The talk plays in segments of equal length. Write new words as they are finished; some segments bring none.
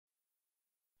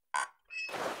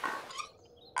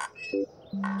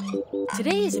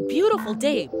Today is a beautiful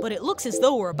day, but it looks as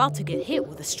though we're about to get hit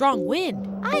with a strong wind.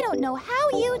 I don't know how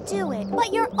you do it,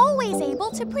 but you're always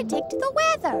able to predict the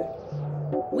weather.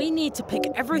 We need to pick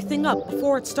everything up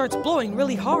before it starts blowing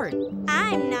really hard.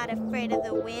 I'm not afraid of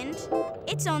the wind.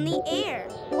 It's only air.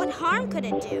 What harm could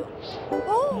it do?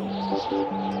 Oh.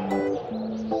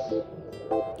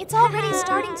 It's already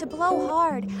starting to blow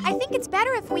hard. I think it's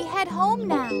better if we head home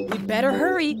now. We'd better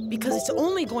hurry, because it's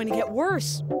only going to get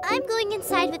worse. I'm going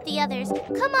inside with the others.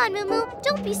 Come on, Mumu.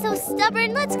 Don't be so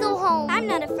stubborn. Let's go home. I'm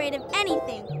not afraid of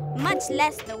anything, much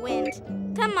less the wind.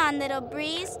 Come on, little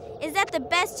breeze. Is that the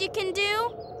best you can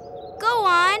do? Go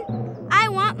on. I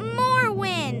want more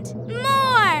wind.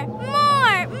 More!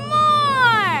 More!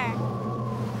 More!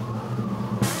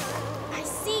 I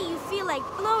see you feel like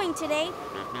blowing today,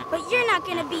 but you're not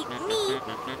gonna beat me.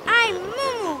 I'm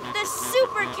Mumu, the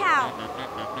super cow.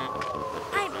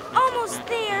 I'm almost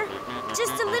there.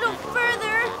 Just a little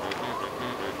further.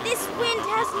 This wind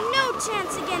has no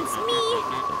chance against me.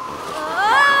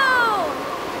 Oh!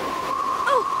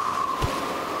 Oh!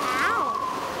 Ow!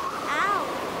 Ow!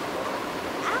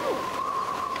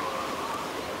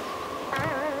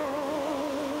 Ow!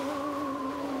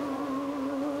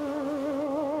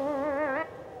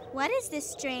 What is this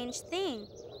strange thing?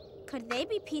 Could they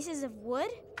be pieces of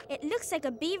wood? It looks like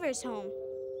a beaver's home.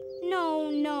 No.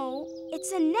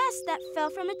 It's a nest that fell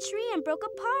from a tree and broke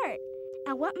apart.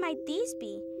 And what might these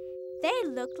be? They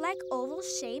look like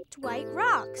oval-shaped white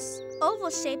rocks.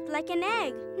 Oval-shaped like an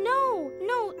egg. No,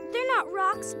 they're not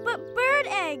rocks, but bird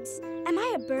eggs. Am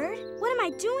I a bird? What am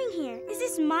I doing here? Is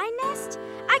this my nest?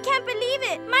 I can't believe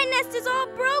it. My nest is all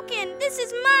broken. This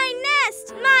is my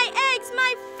nest. My eggs,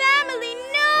 my family.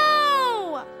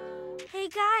 No! Hey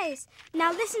guys,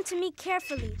 now listen to me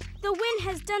carefully. The wind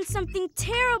has done something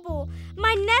terrible.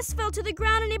 My nest fell to the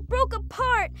ground and it broke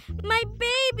apart. My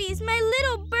babies, my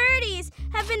little birdies,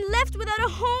 have been left without a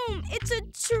home. It's a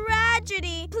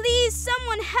tragedy. Please,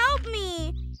 someone help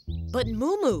me. But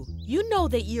Mumu, you know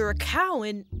that you're a cow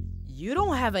and you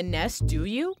don't have a nest, do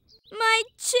you? My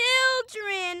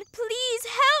children, please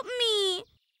help me.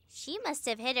 She must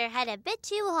have hit her head a bit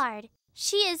too hard.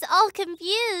 She is all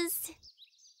confused.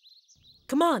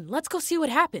 Come on, let's go see what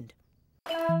happened.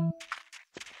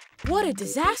 What a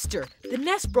disaster! The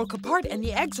nest broke apart and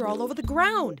the eggs are all over the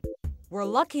ground. We're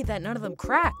lucky that none of them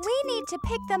cracked. We need to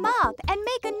pick them up and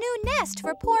make a new nest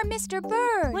for poor Mr.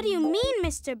 Bird. What do you mean,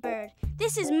 Mr. Bird?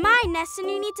 This is my nest and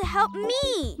you need to help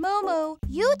me. Mumu,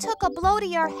 you took a blow to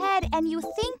your head and you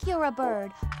think you're a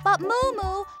bird. But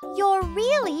Mumu, you're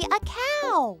really a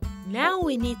cow. Now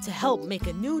we need to help make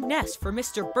a new nest for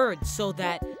Mr. Bird so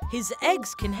that his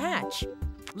eggs can hatch.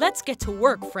 Let's get to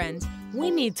work, friends. We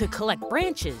need to collect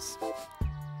branches.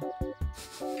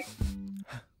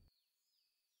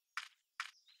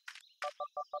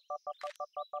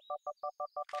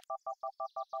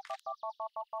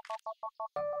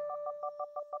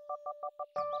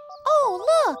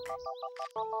 Oh, look!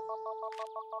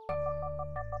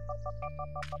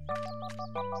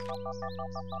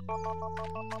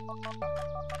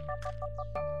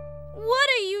 What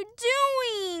are you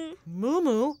doing?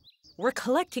 Mumu, we're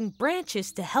collecting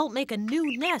branches to help make a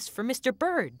new nest for Mr.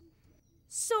 Bird.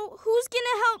 So who's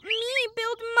gonna help me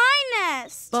build my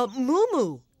nest? But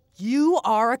Mumu, you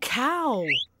are a cow.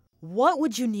 What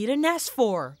would you need a nest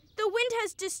for? The wind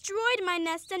has destroyed my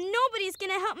nest and nobody's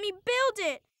gonna help me build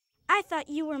it. I thought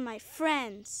you were my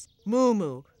friends.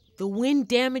 Mumu, the wind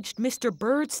damaged Mr.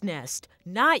 Bird's nest,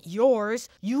 not yours.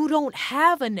 You don't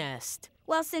have a nest.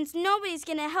 Well, since nobody's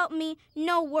gonna help me,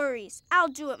 no worries. I'll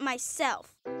do it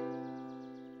myself.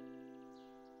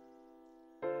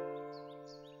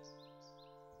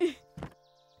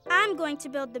 I'm going to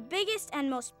build the biggest and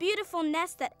most beautiful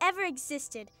nest that ever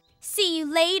existed. See you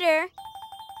later.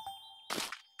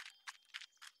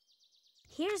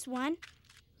 Here's one.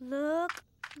 Look.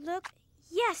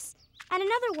 Yes, and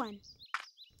another one.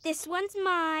 This one's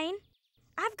mine.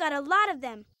 I've got a lot of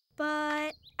them,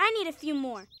 but I need a few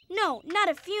more. No, not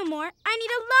a few more. I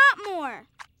need a lot more.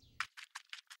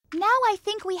 Now I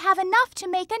think we have enough to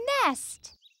make a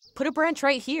nest. Put a branch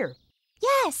right here.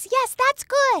 Yes, that's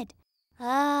good.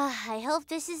 I hope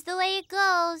this is the way it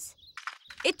goes.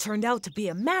 It turned out to be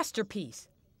a masterpiece.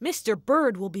 Mr.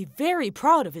 Bird will be very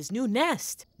proud of his new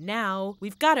nest. Now,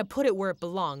 we've got to put it where it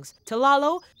belongs.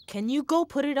 Talalo, can you go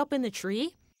put it up in the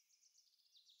tree?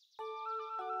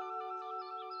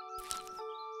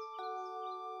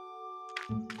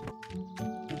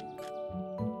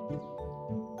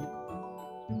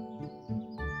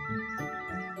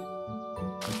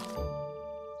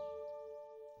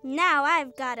 Now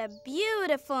I've got a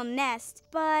beautiful nest,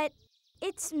 but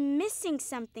it's missing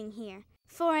something here.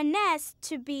 For a nest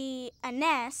to be a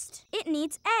nest, it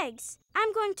needs eggs.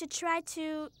 I'm going to try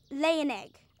to lay an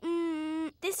egg.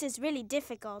 This is really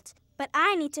difficult, but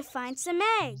I need to find some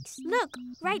eggs. Look,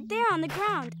 right there on the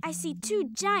ground, I see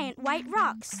 2 giant white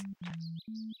rocks.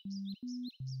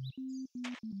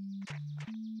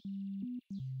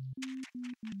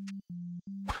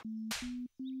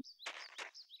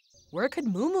 Where could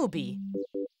Mumu be?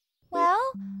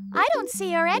 Well, I don't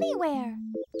see her anywhere.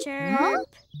 Chirp, Huh?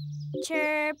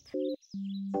 chirp,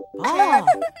 Ah!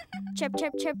 chirp,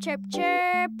 chirp, chirp, chirp,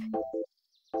 chirp.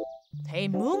 Hey,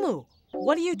 Mumu,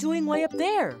 what are you doing way up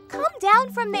there? Come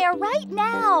down from there right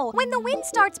now. When the wind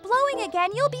starts blowing again,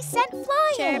 you'll be sent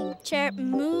flying. Chirp, chirp,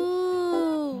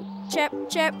 moo. Chirp,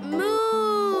 chirp,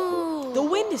 moo. The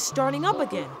wind is starting up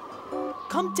again.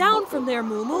 Come down from there,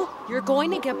 Mumu. You're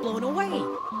going to get blown away.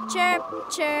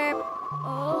 Chirp, chirp.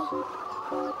 Oh.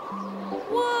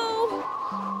 Whoa.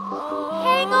 Oh.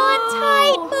 Hang on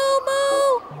tight, Mumu.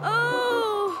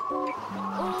 Oh.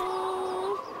 Oh.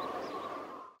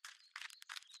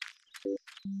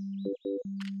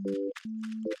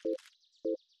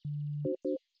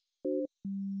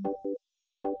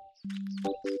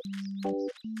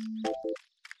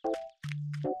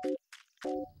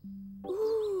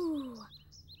 Ooh.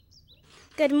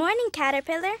 Good morning,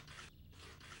 Caterpillar.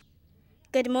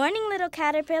 Good morning, little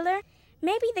caterpillar.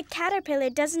 Maybe the caterpillar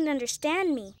doesn't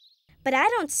understand me, but I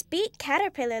don't speak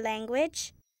caterpillar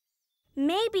language.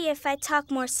 Maybe if I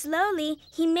talk more slowly,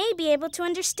 he may be able to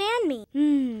understand me.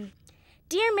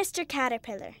 Dear Mr.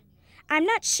 Caterpillar, I'm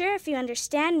not sure if you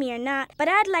understand me or not, but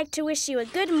I'd like to wish you a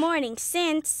good morning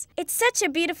since it's such a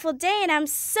beautiful day and I'm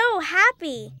so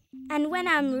happy. And when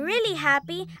I'm really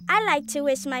happy, I like to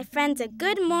wish my friends a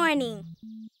good morning.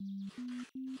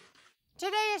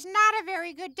 Today is not a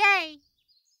very good day.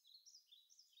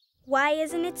 Why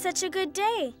isn't it such a good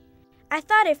day? I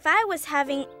thought if I was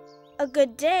having a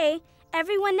good day,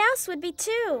 everyone else would be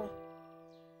too.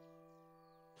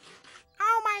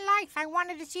 All my life I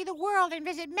wanted to see the world and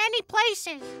visit many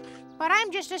places. But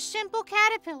I'm just a simple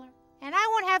caterpillar, and I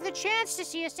won't have the chance to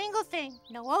see a single thing.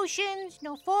 No oceans,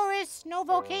 no forests, no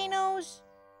volcanoes.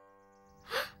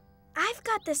 I've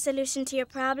got the solution to your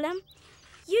problem.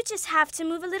 You just have to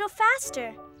move a little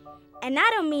faster. And I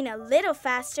don't mean a little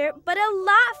faster, but a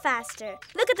lot faster.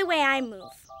 Look at the way I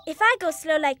move. If I go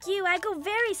slow like you, I go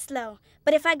very slow.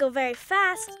 But if I go very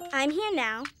fast, I'm here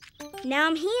now. Now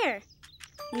I'm here.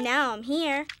 Now I'm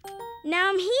here. Now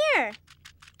I'm here.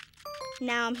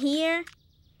 Now I'm here.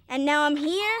 And now I'm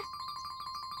here.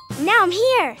 Now I'm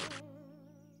here.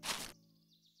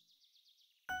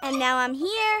 And now I'm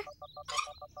here.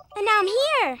 And now I'm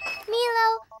here.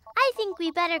 Milo, I think we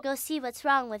better go see what's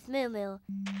wrong with Mumu.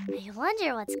 I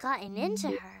wonder what's gotten into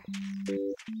her.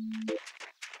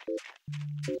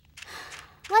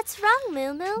 What's wrong,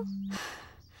 Mumu?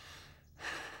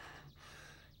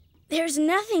 There's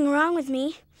nothing wrong with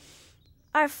me.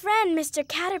 Our friend, Mr.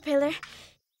 Caterpillar,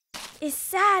 is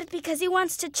sad because he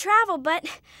wants to travel, but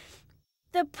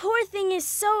the poor thing is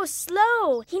so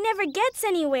slow. He never gets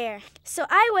anywhere. So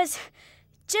I was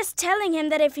just telling him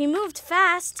that if he moved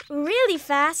fast, really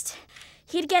fast,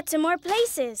 he'd get to more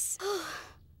places.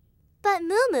 But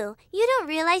Mumu, you don't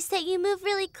realize that you move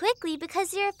really quickly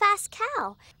because you're a fast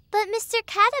cow. But Mr.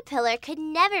 Caterpillar could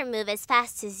never move as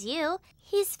fast as you.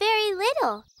 He's very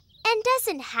little and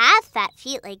doesn't have fat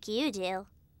feet like you do.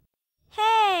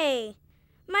 Hey,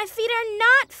 my feet are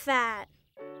not fat.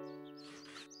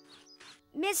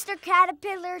 Mr.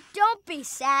 Caterpillar, don't be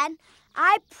sad.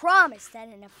 I promise that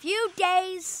in a few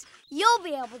days, you'll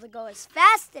be able to go as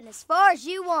fast and as far as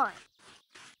you want.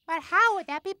 But how would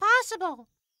that be possible?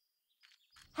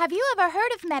 Have you ever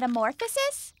heard of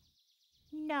metamorphosis?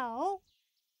 No.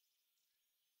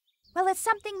 Well, it's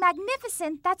something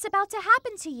magnificent that's about to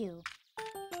happen to you.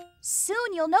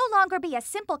 Soon you'll no longer be a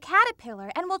simple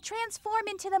caterpillar and will transform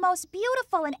into the most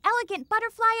beautiful and elegant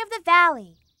butterfly of the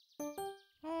valley.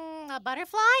 A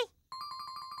butterfly?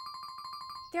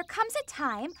 There comes a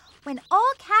time when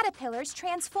all caterpillars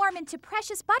transform into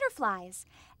precious butterflies,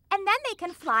 and then they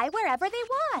can fly wherever they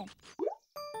want.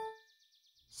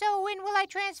 So when will I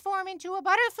transform into a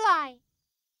butterfly?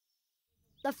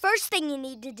 The first thing you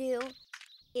need to do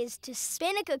is to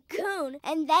spin a cocoon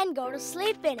and then go to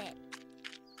sleep in it.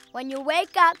 When you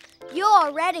wake up, you'll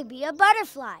already be a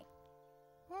butterfly.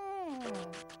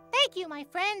 Thank you, my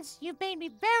friends. You've made me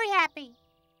very happy.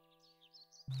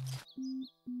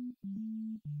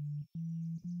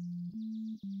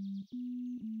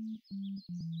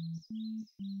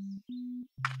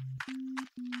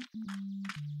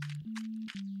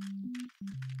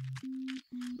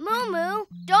 Mumu,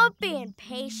 don't be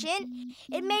impatient.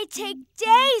 It may take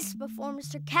days before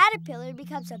Mr. Caterpillar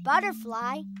becomes a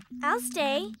butterfly. I'll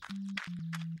stay.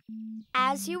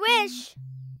 As you wish.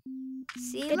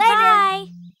 See you later. Goodbye.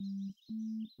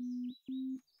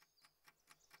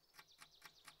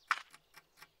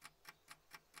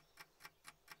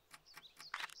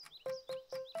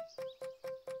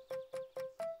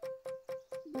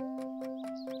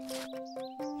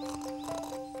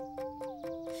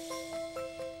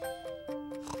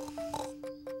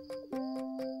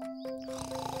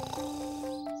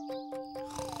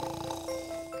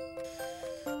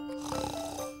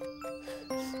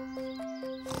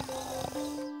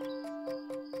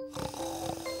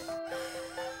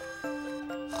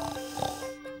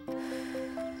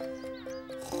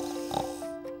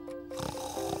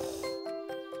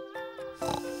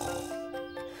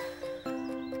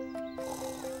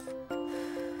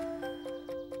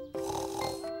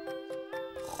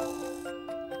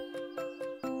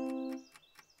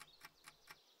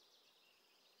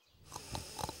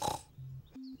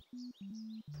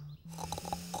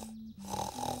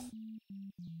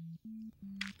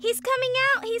 He's coming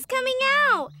out! He's coming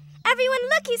out! Everyone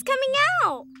look, he's coming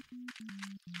out!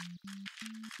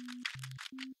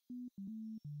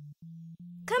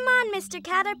 Come on, Mr.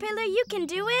 Caterpillar, you can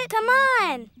do it! Come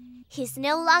on! He's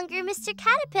no longer Mr.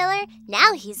 Caterpillar.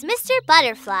 Now he's Mr.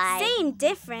 Butterfly. Same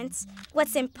difference.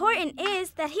 What's important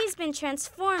is that he's been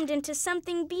transformed into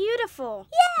something beautiful.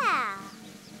 Yeah!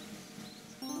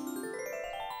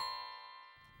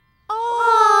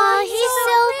 Oh, he's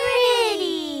so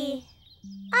pretty!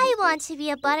 I want to be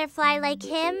a butterfly like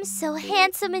him, so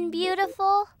handsome and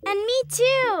beautiful. And me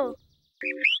too!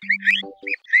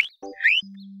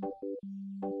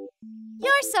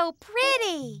 You're so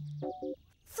pretty.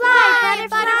 Fly,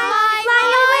 butterfly,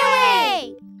 fly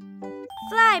away!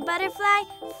 Fly, butterfly,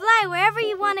 fly wherever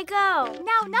you want to go.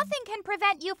 Now nothing can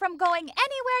prevent you from going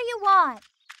anywhere you want.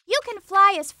 You can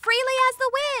fly as freely as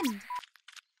the wind.